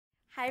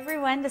Hi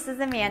everyone, this is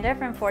Amanda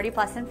from 40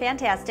 Plus and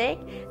Fantastic.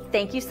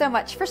 Thank you so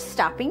much for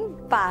stopping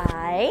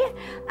by.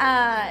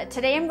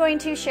 Today I'm going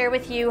to share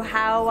with you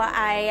how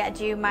I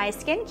do my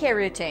skincare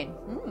routine.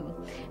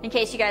 In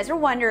case you guys are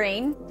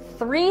wondering,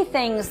 3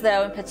 things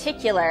though in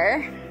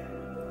particular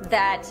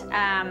that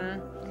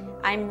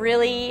I'm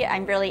really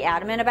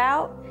adamant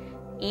about.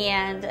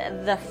 And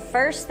the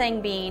first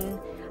thing being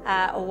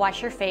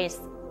wash your face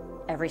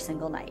every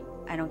single night.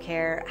 I don't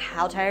care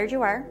how tired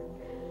you are.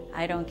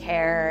 I don't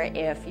care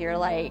if you're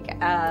like,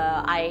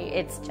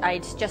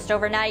 it's just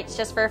overnight, it's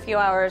just for a few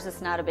hours,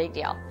 it's not a big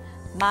deal.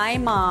 My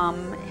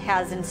mom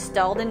has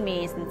installed in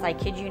me, since I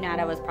kid you not,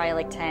 I was probably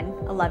like 10,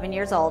 11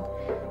 years old,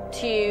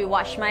 to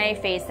wash my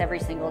face every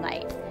single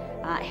night.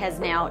 It has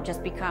now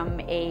just become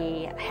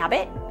a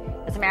habit.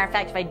 As a matter of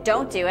fact, if I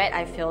don't do it,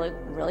 I feel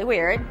really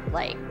weird,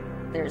 like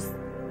there's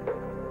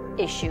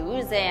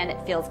issues and it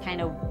feels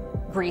kind of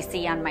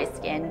greasy on my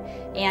skin,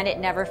 and it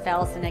never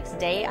fails. The next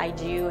day I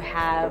do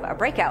have a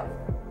breakout.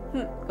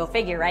 Go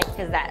figure, right?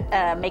 Because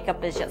that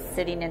makeup is just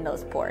sitting in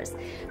those pores.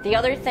 The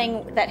other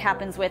thing that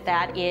happens with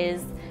that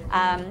is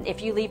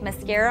if you leave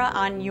mascara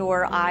on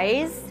your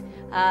eyes,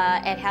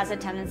 it has a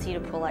tendency to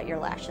pull out your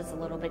lashes a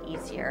little bit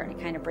easier, and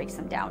it kind of breaks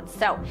them down.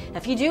 So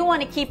if you do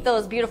want to keep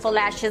those beautiful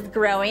lashes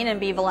growing and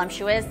be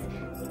voluptuous,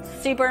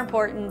 super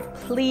important,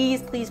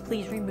 please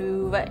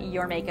remove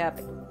your makeup,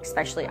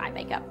 especially eye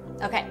makeup.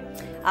 Okay,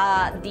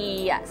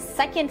 the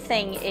second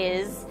thing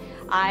is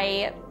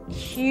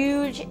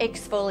huge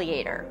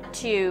exfoliator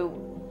to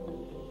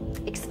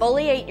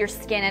exfoliate your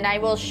skin, and I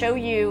will show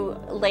you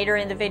later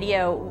in the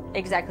video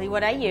exactly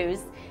what I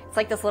use. It's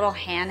like this little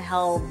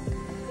handheld,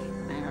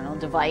 I don't know,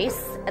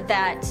 device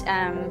that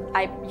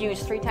I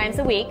use 3 times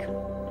a week.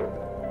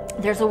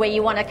 There's a way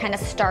you want to kind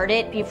of start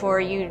it before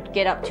you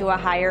get up to a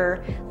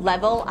higher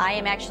level. I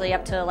am actually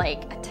up to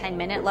like a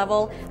 10-minute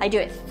level. I do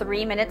it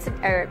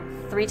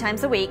 3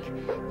 times a week,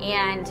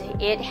 and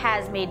it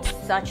has made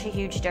such a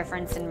huge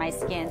difference in my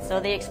skin. So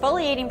the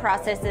exfoliating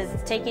process is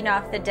taking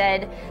off the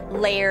dead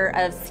layer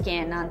of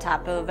skin on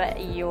top of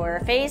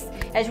your face.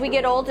 As we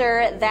get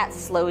older, that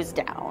slows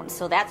down.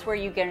 So that's where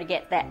you're going to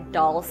get that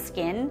dull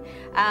skin.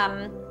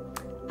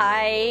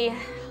 I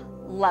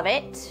love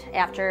it.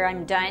 After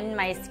I'm done,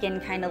 my skin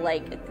kind of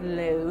like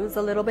glows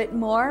a little bit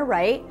more,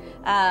 right?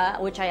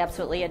 Which I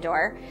absolutely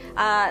adore.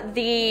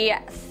 The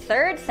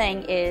third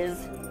thing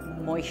is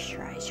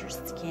moisturize your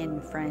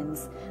skin,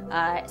 friends.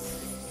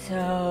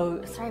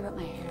 So sorry about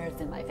my hairs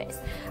in my face.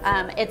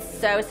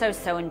 It's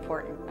so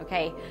important.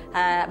 Okay,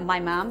 my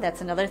mom,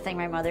 that's another thing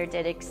my mother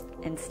did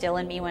instill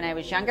in me when I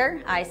was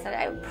younger. I said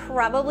I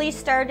probably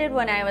started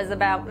when I was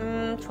about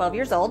 12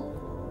 years old.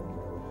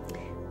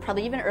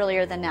 Probably even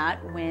earlier than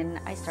that, when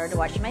I started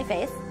washing my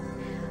face.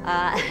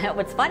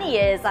 What's funny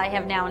is I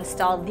have now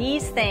installed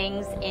these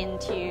things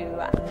into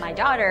my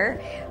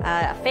daughter,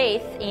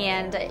 Faith,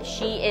 and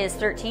she is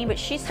 13, but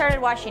she started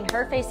washing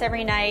her face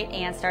every night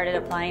and started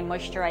applying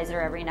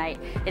moisturizer every night.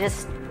 It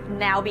has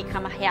now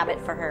become a habit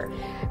for her,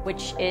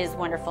 which is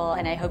wonderful,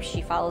 and I hope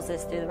she follows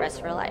this through the rest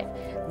of her life.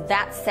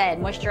 That said,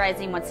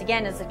 moisturizing, once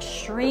again, is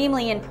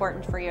extremely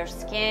important for your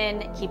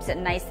skin. It keeps it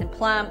nice and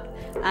plump.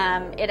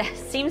 It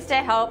seems to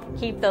help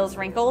keep those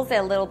wrinkles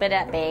a little bit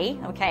at bay,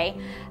 okay,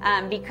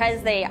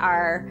 because they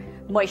are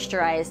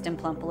moisturized and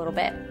plump a little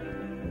bit.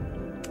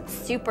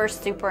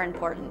 Super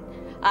important.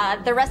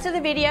 The rest of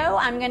the video,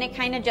 I'm going to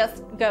kind of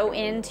just go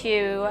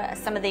into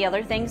some of the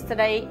other things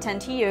that I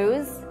tend to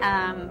use,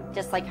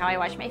 just like how I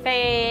wash my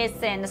face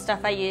and the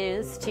stuff I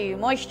use to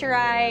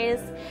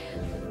moisturize.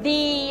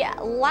 The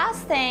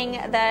last thing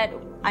that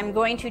I'm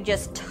going to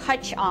just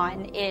touch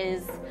on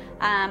is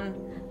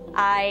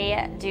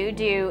I do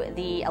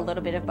a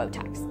little bit of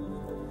Botox,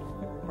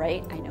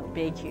 right? I know,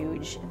 big,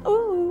 huge.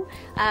 Ooh.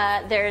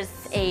 There's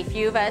a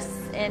few of us,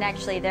 and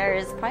actually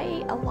there's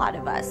probably a lot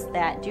of us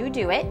that do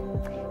it,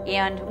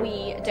 and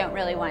we don't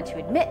really want to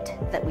admit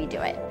that we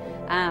do it.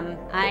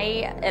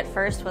 I at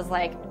first was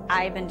like,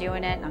 I've been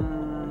doing it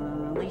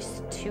at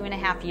least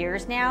 2.5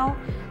 years now,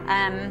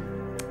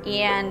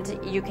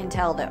 and you can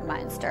tell that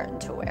mine's starting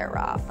to wear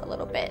off a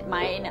little bit.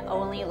 Mine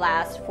only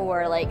lasts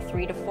for like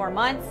 3 to 4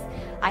 months.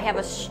 I have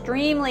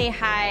extremely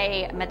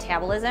high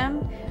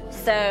metabolism,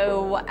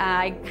 so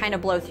I kind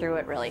of blow through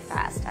it really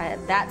fast.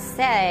 That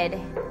said,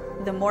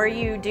 the more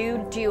you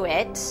do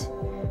it,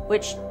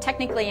 which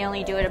technically I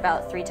only do it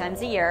about 3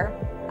 times a year,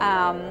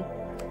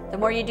 the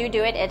more you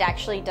do it, it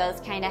actually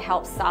does kind of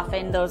help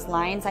soften those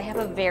lines. I have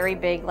a very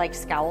big like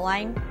scowl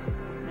line. I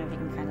don't know if you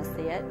can kind of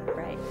see it,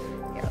 right?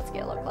 Here, let's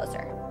get a little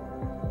closer.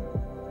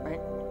 Right?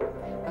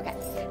 Okay.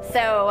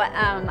 So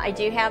I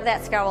do have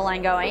that scowl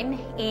line going,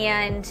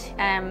 and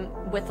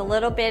with a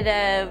little bit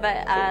of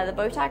the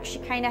Botox, she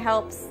kind of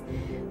helps,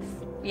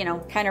 you know,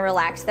 kind of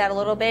relax that a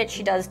little bit.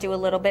 She does do a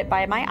little bit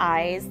by my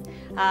eyes.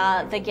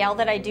 The gal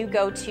that I do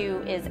go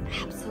to is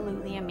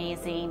absolutely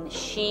amazing.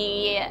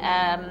 She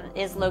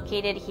is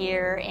located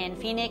here in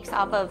Phoenix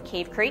off of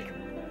Cave Creek.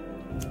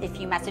 If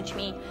you message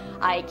me,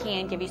 I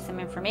can give you some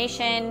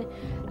information.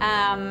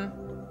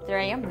 there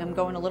I am. I'm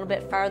going a little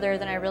bit farther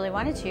than I really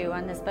wanted to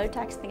on this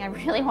Botox thing. I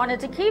really wanted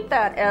to keep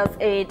that as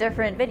a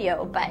different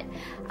video, but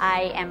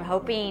I am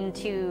hoping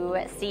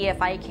to see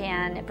if I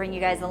can bring you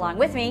guys along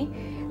with me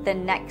the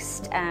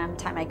next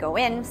time I go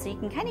in, so you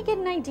can kind of get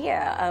an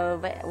idea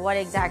of what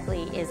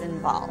exactly is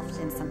involved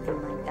in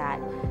something like that.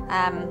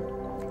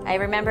 I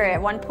remember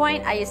at one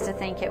point I used to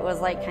think it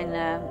was like kind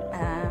of,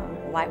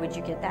 why would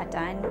you get that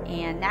done?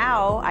 And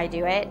now I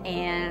do it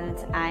and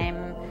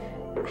I'm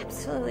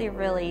absolutely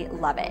really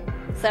love it.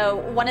 So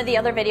one of the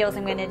other videos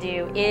I'm going to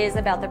do is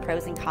about the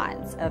pros and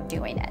cons of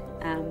doing it,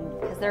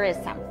 because there is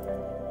some.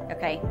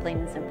 Okay, plain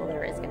and simple,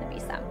 there is going to be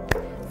some.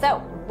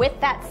 So with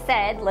that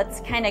said, let's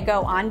kind of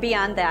go on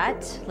beyond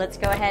that. Let's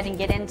go ahead and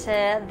get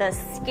into the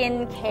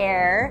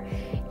skincare,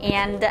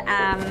 and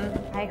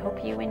I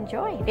hope you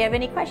enjoy. If you have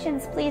any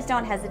questions, please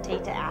don't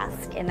hesitate to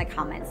ask in the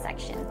comment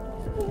section.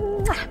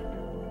 Mwah!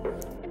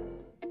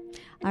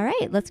 All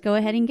right, let's go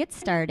ahead and get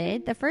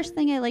started. The first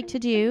thing I like to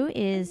do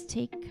is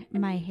take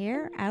my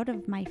hair out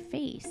of my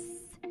face.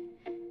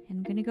 And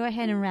I'm going to go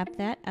ahead and wrap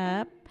that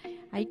up.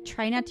 I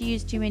try not to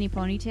use too many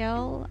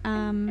ponytail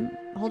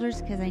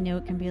holders because I know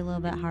it can be a little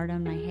bit hard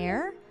on my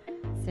hair,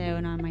 so,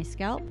 and on my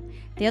scalp.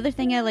 The other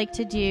thing I like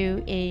to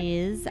do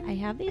is I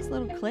have these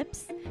little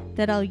clips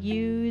that I'll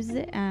use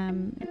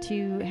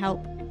to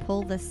help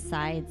pull the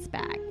sides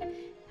back.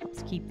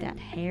 Helps keep that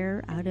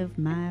hair out of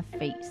my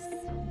face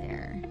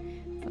there.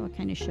 So I'll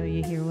kind of show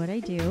you here what I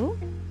do.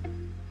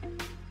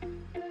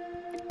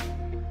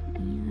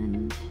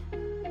 And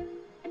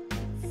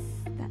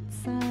that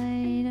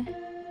side.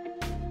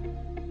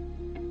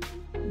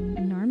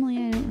 Normally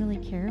I don't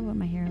really care what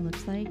my hair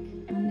looks like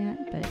on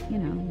that, but you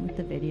know, with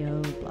the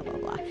video, blah, blah,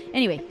 blah.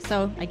 Anyway,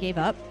 so I gave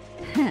up.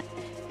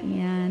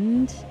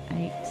 And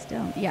I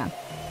still, yeah.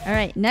 All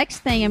right, next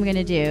thing I'm going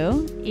to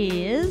do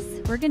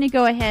is we're going to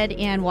go ahead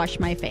and wash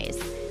my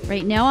face.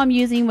 Right now I'm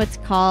using what's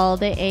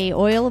called a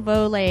Oil of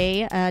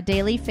Olay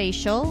Daily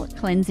Facial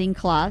Cleansing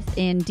Cloth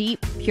in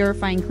Deep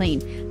Purifying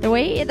Clean.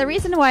 The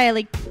reason why I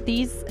like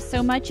these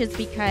so much is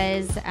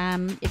because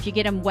if you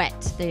get them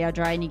wet, they are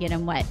dry and you get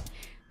them wet.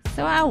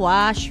 So I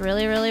wash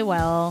really, really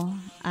well.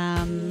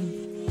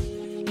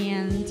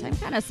 And I'm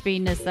kind of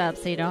speeding this up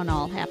so you don't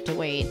all have to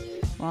wait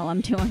while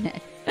I'm doing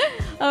it.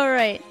 All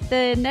right,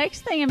 the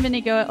next thing I'm going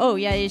to go, oh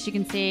yeah, as you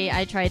can see,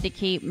 I tried to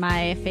keep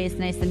my face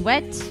nice and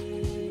wet.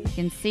 You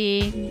can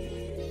see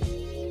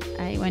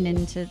I went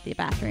into the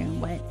bathroom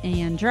wet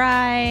and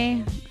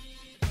dry.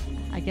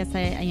 I guess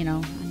I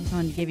just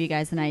wanted to give you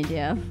guys an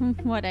idea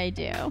of what I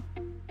do.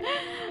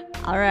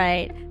 All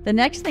right, the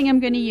next thing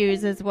I'm going to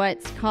use is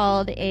what's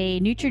called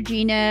a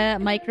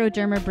Neutrogena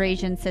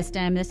microdermabrasion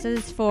system. This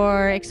is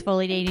for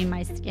exfoliating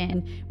my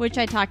skin, which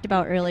I talked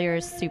about earlier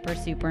is super,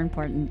 super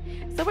important.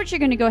 So what you're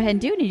going to go ahead and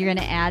do is you're going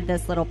to add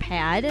this little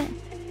pad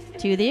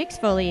to the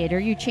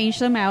exfoliator. You change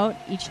them out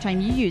each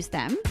time you use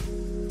them.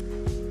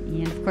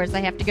 And of course I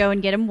have to go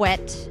and get them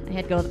wet. I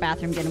had to go to the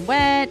bathroom, get them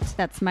wet.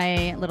 That's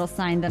my little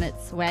sign that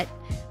it's wet.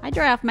 I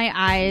dry off my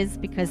eyes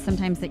because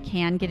sometimes it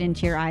can get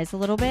into your eyes a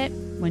little bit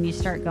when you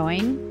start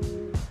going.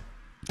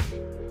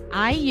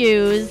 I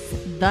use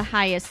the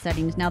highest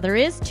settings. Now there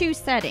is 2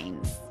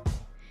 settings.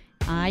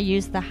 I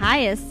use the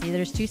highest. See,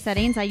 there's 2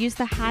 settings. I use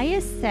the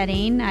highest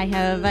setting. I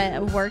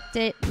have worked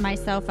it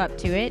myself up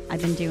to it.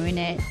 I've been doing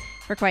it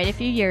for quite a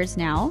few years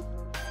now.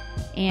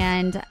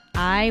 And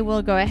I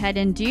will go ahead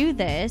and do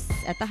this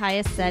at the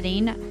highest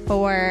setting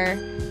for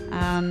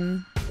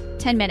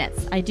 10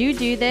 minutes. I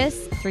do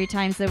this 3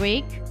 times a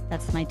week.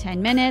 That's my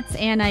 10 minutes,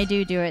 and I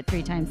do it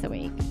 3 times a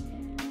week.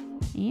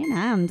 And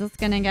I'm just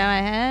going to go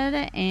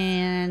ahead,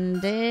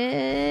 and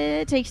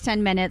it takes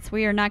 10 minutes.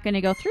 We are not going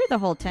to go through the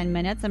whole 10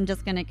 minutes. I'm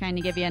just going to kind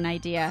of give you an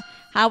idea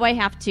how I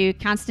have to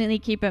constantly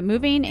keep it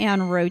moving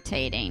and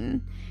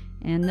rotating.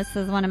 And this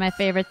is one of my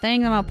favorite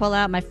things. I'm going to pull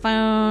out my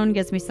phone,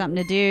 gives me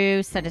something to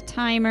do, set a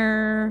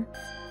timer.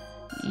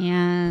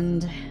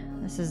 And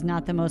this is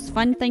not the most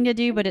fun thing to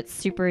do, but it's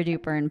super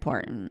duper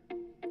important.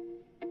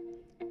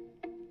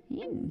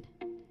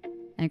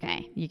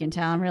 Okay, you can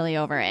tell I'm really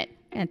over it.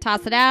 Gonna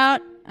toss it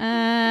out.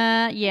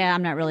 Yeah,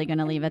 I'm not really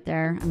gonna leave it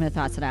there. I'm gonna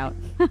toss it out.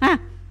 All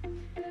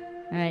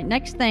right,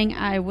 next thing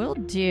I will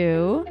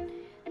do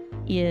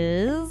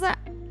is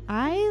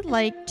I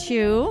like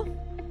to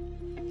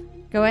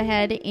go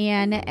ahead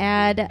and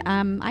add,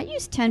 I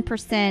use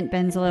 10%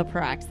 benzoyl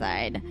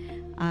peroxide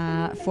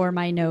for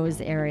my nose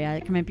area.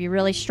 It can be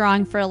really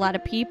strong for a lot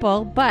of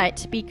people,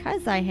 but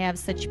because I have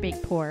such big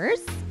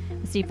pores,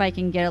 let's see if I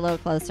can get a little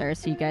closer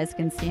so you guys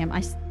can see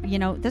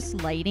them. This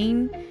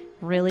lighting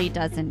really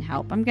doesn't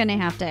help. I'm gonna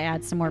have to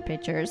add some more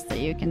pictures so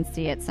you can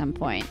see at some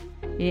point.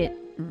 You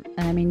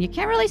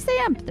can't really see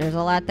them. There's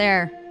a lot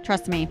there.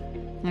 Trust me.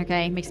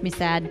 Okay, makes me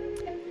sad.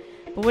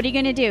 But what are you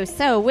going to do?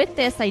 So with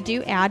this, I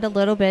do add a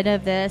little bit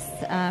of this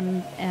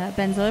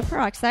benzoyl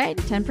peroxide,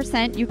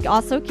 10%. You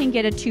also can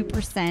get a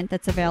 2%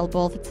 that's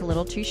available if it's a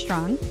little too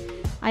strong.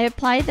 I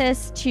apply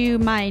this to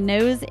my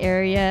nose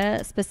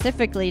area,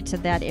 specifically to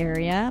that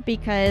area,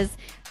 because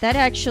that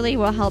actually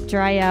will help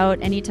dry out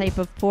any type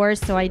of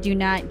pores so I do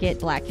not get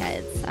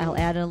blackheads. I'll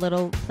add a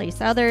little place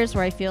others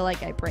where I feel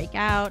like I break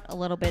out a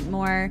little bit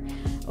more.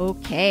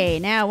 Okay,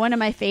 now one of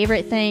my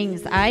favorite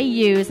things, I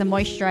use a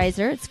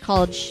moisturizer. It's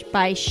called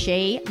by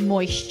Shea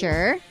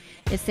Moisture.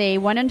 It's a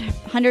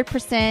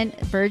 100%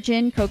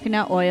 virgin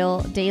coconut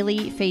oil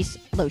daily face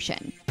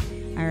lotion.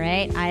 All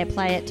right, I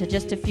apply it to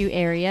just a few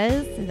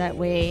areas. That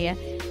way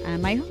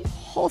my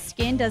whole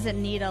skin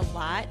doesn't need a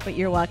lot, but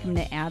you're welcome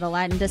to add a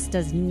lot. And this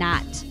does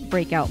not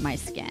break out my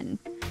skin.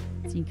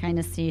 So you can kind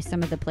of see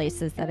some of the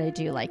places that I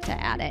do like to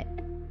add it.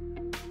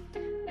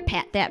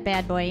 Pat that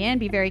bad boy in.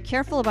 Be very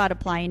careful about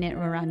applying it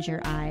around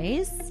your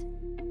eyes.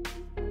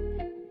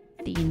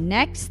 The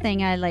next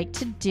thing I like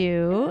to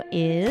do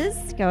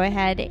is go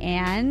ahead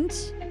and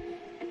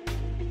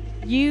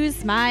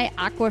use my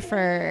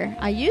Aquifer.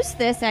 I use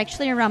this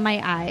actually around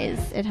my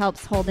eyes. It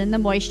helps hold in the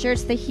moisture.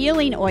 It's the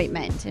healing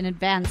ointment in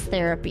advanced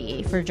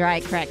therapy for dry,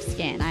 cracked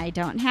skin. I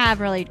don't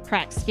have really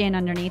cracked skin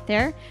underneath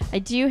there. I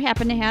do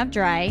happen to have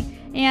dry.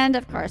 And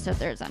of course, if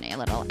there's any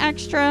little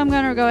extra, I'm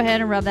going to go ahead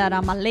and rub that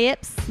on my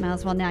lips. Might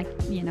as well not,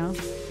 you know,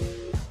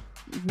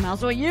 might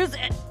as well use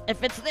it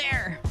if it's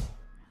there.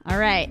 All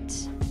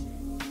right.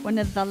 One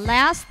of the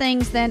last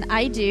things then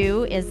I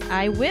do is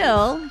I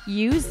will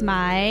use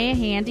my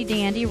handy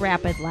dandy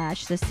Rapid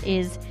Lash. This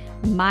is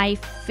my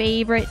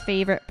favorite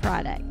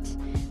product.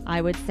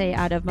 I would say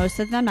out of most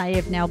of them, I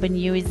have now been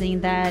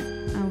using that,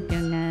 oh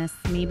goodness,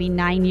 maybe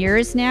 9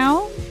 years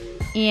now.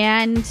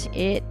 And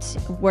it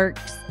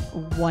works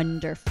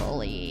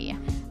wonderfully.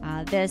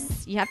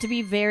 This, you have to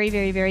be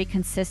very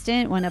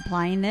consistent when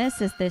applying this,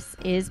 as this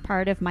is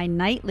part of my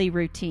nightly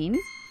routine.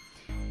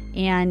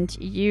 And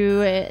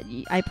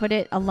I put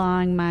it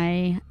along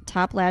my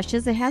top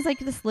lashes. It has like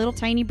this little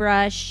tiny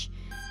brush,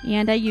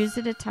 and I use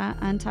it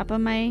on top of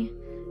my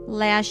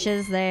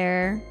lashes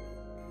there.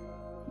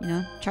 You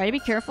know, try to be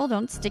careful.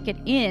 Don't stick it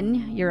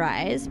in your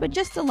eyes, but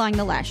just along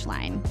the lash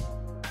line.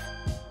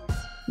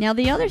 Now,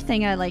 the other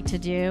thing I like to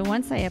do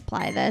once I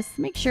apply this,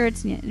 make sure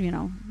it's, you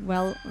know,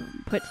 well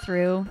put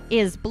through,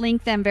 is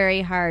blink them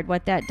very hard.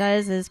 What that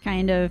does is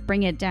kind of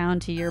bring it down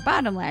to your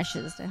bottom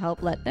lashes to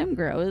help let them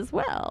grow as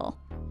well.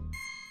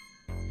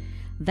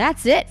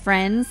 That's it,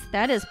 friends.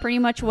 That is pretty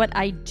much what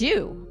I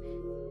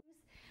do.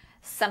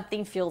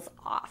 Something feels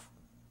off,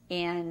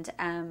 and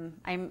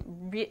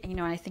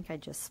I think I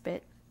just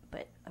spit,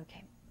 but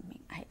okay.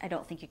 I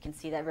don't think you can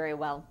see that very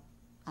well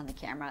on the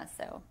camera,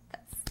 so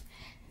that's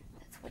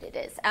what it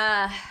is.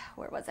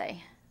 Where was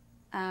I?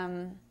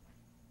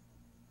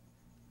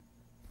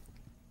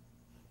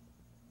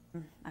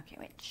 Okay,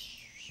 wait.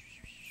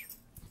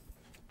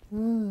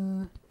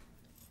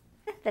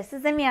 This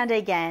is Amanda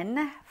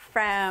again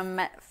from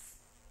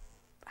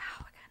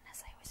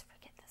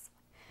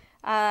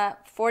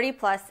 40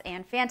 plus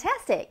and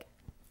fantastic.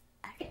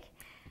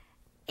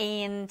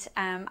 And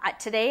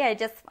today I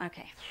just,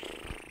 okay.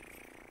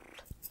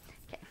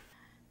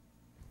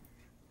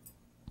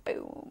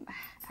 Boom.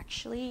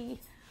 Actually,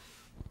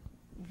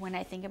 when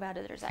I think about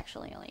it, there's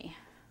actually only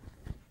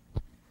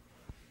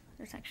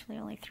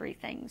 3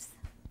 things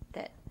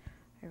that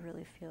I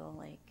really feel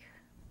like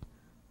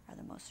are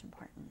the most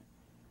important.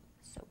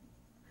 So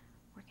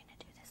we're going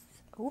to do this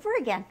over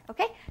again.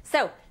 Okay.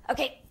 So,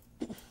 okay.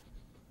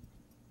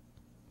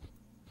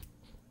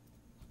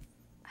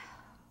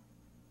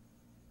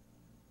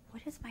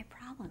 What is my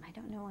problem? I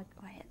don't know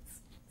why it's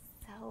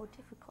so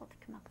difficult to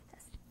come up with this.